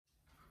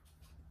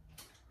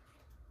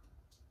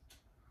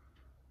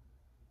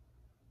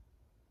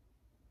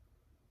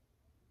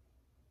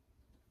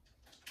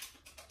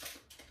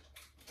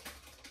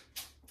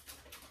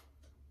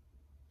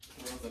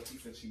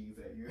piece of cheese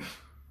at you.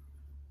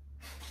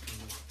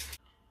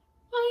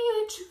 Why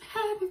aren't you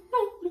having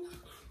noticed?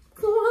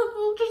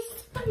 I'll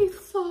just say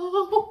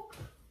so.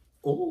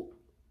 Oh.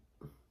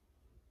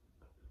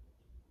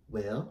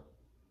 Well.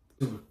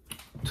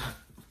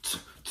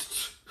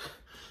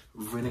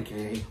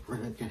 Renegade,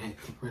 renegade,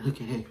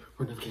 renegade,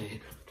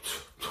 renegade.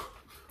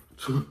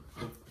 Boom,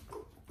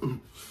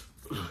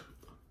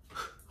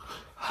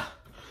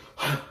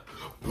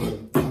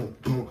 boom,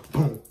 boom, boom,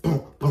 boom,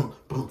 boom,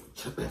 boom.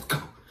 Let's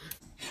go.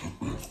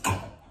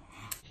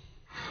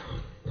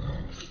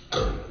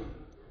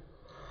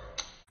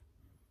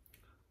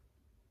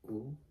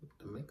 Ooh,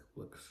 the makeup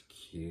looks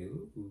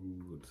cute.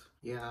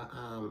 Yeah,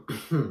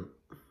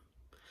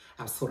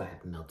 I sort of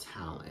have no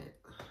talent.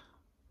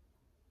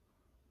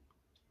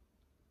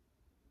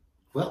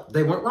 Well,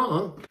 they weren't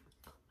wrong.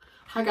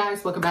 Hi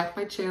guys, welcome back to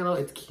my channel.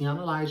 It's Keon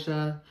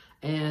Elijah.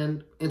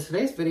 And in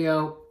today's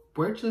video,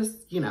 we're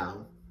just,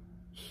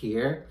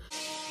 here.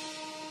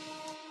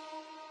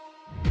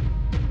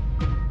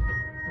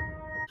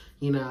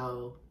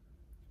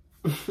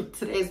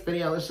 Today's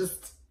video is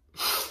just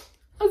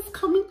us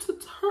coming to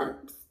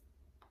terms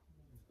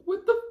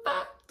with the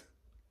fact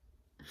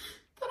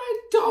that I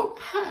don't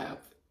have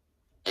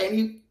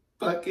any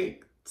fucking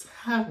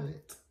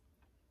talent.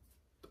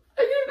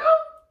 And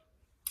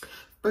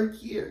for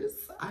years,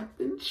 I've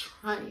been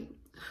trying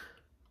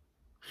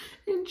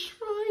and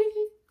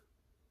trying.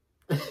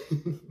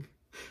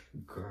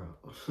 Girl,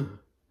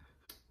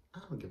 I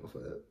don't give a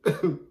fuck.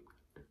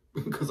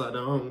 Because I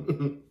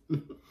don't.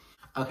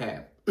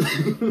 Okay.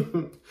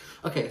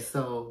 Okay,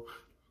 so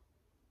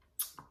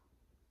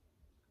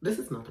this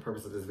is not the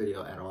purpose of this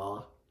video at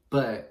all.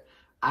 But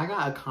I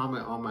got a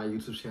comment on my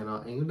YouTube channel.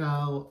 And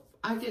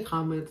I get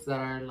comments that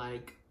are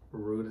like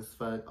rude as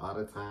fuck all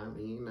the time.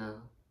 And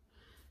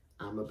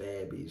I'm a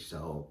bad bitch,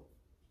 so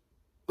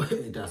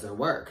it doesn't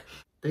work.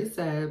 They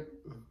said,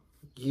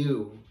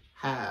 you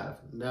have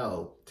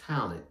no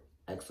talent,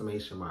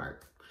 exclamation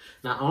mark.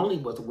 Not only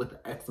was it with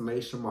the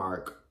exclamation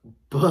mark,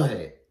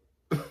 but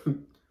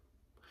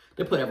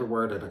they put every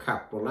word in the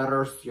capital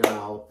letters,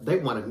 They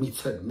wanted me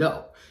to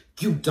know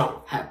you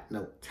don't have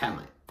no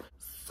talent.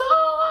 So,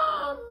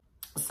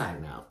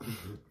 side note.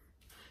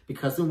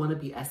 Because we want to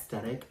be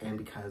aesthetic and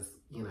because,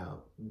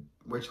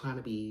 we're trying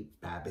to be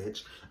bad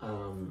bitch,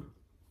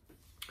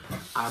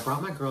 I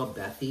brought my girl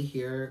Bethy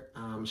here.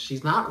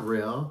 She's not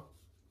real.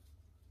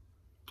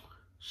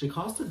 She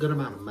costs a good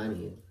amount of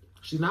money.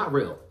 She's not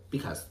real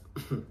because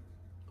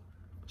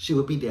she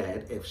would be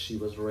dead if she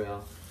was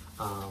real.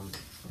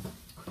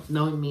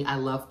 Knowing me, I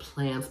love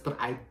plants, but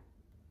I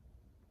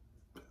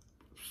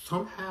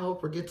somehow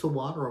forget to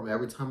water them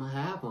every time I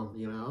have them,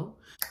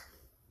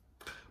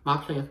 My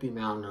plants be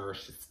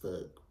malnourished as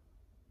fuck.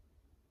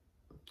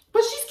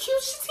 But she's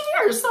cute, she's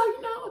here, so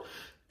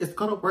it's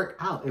gonna work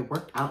out. It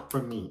worked out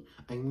for me.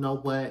 And you know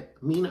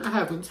what? Me not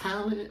having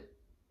talent,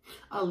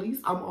 at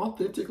least I'm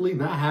authentically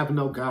not having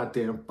no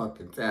goddamn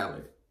fucking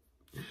talent.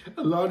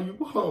 A lot of you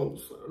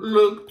hoes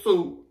look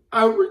to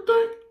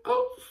everything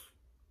else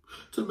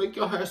to make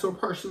y'all have some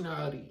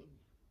personality.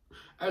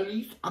 At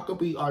least I could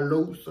be a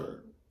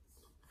loser,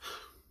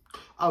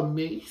 a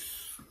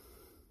miss,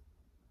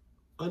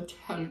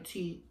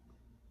 untalented,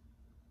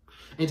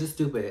 and just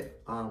stupid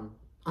on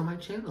my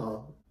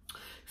channel.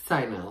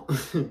 Side note,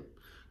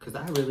 because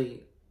I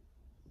really,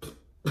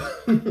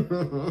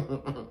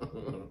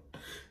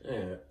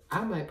 yeah,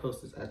 I might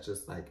post this as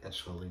just like a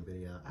trolling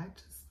video.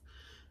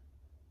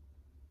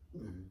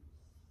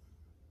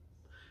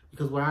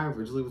 Because what I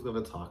originally was going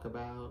to talk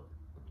about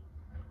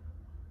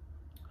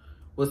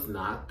was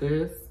not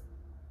this.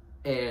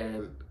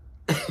 And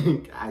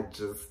I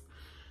just,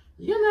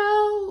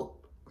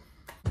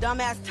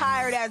 dumbass,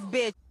 tired ass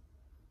bitch.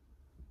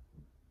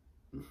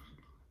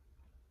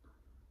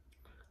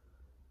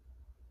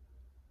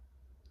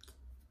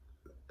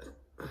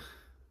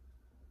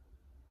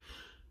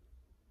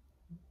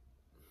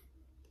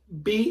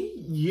 Be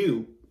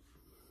you.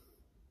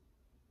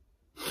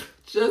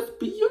 Just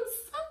be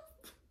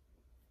yourself.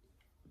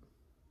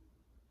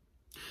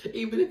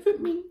 Even if it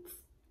means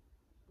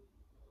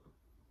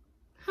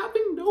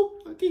having no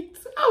fucking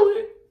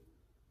talent.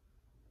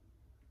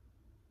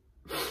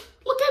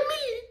 Look at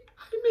me.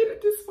 I made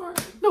it this far.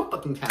 No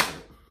fucking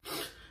talent.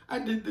 I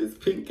did this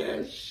pink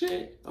ass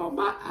shit on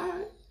my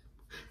eye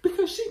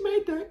because she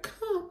made that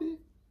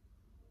comment.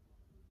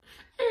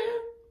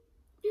 And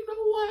you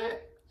know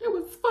what? It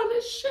was fun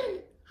as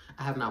shit.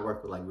 I have not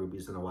worked with like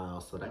rubies in a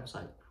while, so that was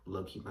like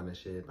low-key fun as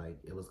shit. Like,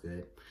 it was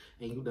good.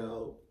 And back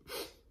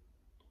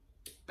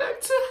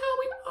to how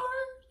we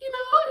are,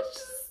 it's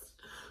just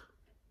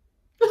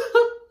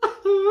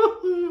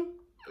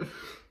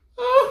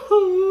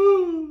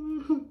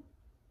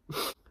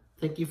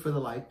thank you for the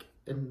like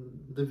and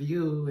the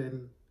view,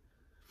 and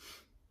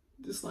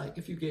just like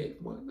if you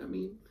get one,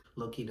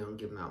 low-key don't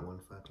give not one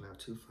fuck, not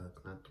two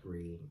fuck, not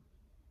three,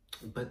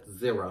 but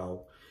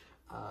 0.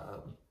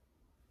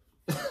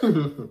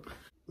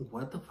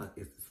 What the fuck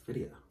is this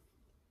video?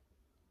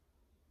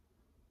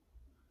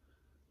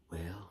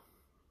 Well,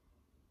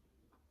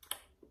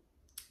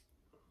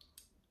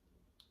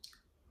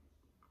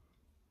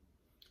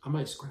 I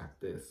might scrap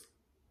this.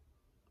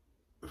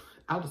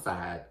 I'll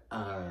decide.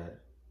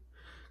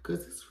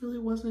 Cause this really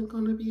wasn't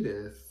gonna be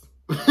this.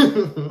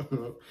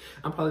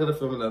 I'm probably gonna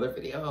film another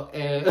video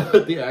and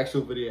the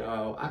actual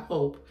video. I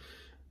hope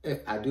if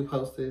I do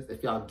post this,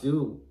 if y'all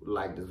do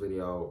like this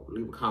video,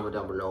 leave a comment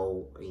down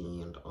below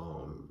and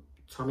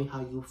tell me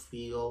how you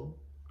feel.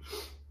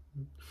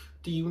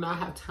 Do you not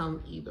have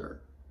talent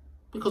either?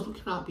 Because we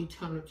cannot be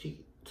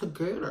talented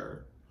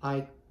together.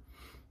 Like,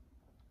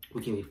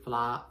 we can be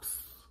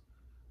flops.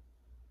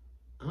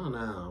 I don't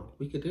know.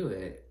 We could do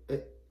it.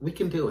 We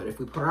can do it if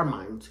we put our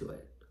mind to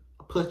it.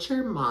 Put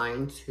your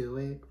mind to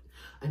it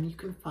and you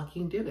can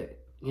fucking do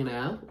it. You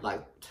know?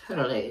 Like,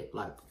 totally.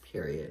 Like,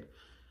 period.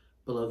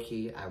 But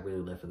low-key, I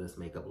really live for this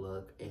makeup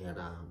look. And,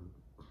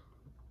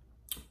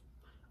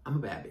 I'm a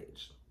bad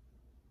bitch.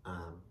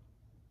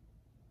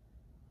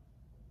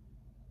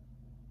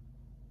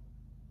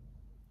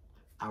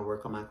 I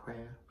work on my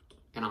craft,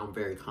 and I'm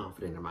very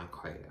confident in my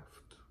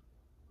craft.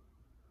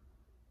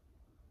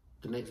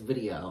 The next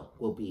video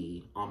will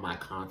be on my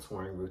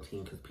contouring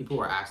routine because people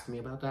were asking me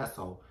about that,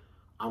 so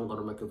I'm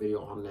gonna make a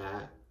video on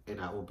that, and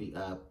that will be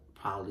up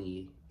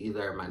probably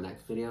either my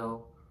next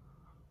video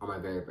or my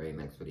very, very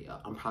next video.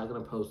 I'm probably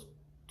gonna post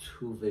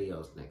 2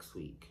 videos next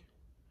week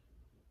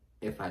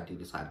if I do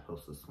decide to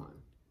post this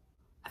one.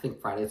 I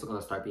think Fridays are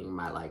gonna start being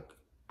my like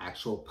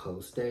actual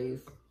post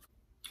days,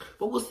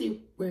 but we'll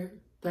see where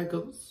that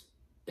goes.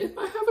 If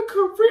I have a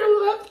career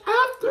left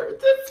after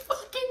this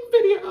fucking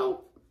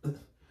video.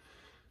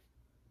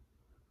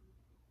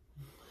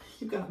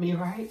 You got me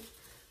right.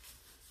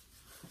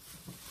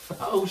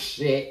 Oh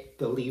shit,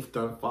 the leaf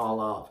done fall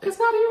off. It's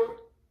not even.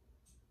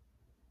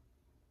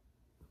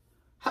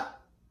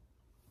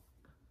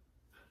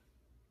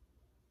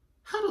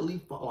 How the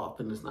leaf fall off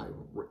and it's not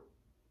even.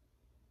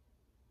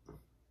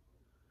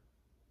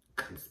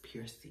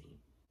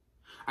 Conspiracy.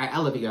 All right, I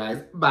love you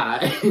guys.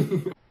 Bye.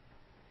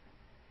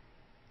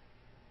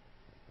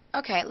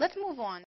 Okay, let's move on.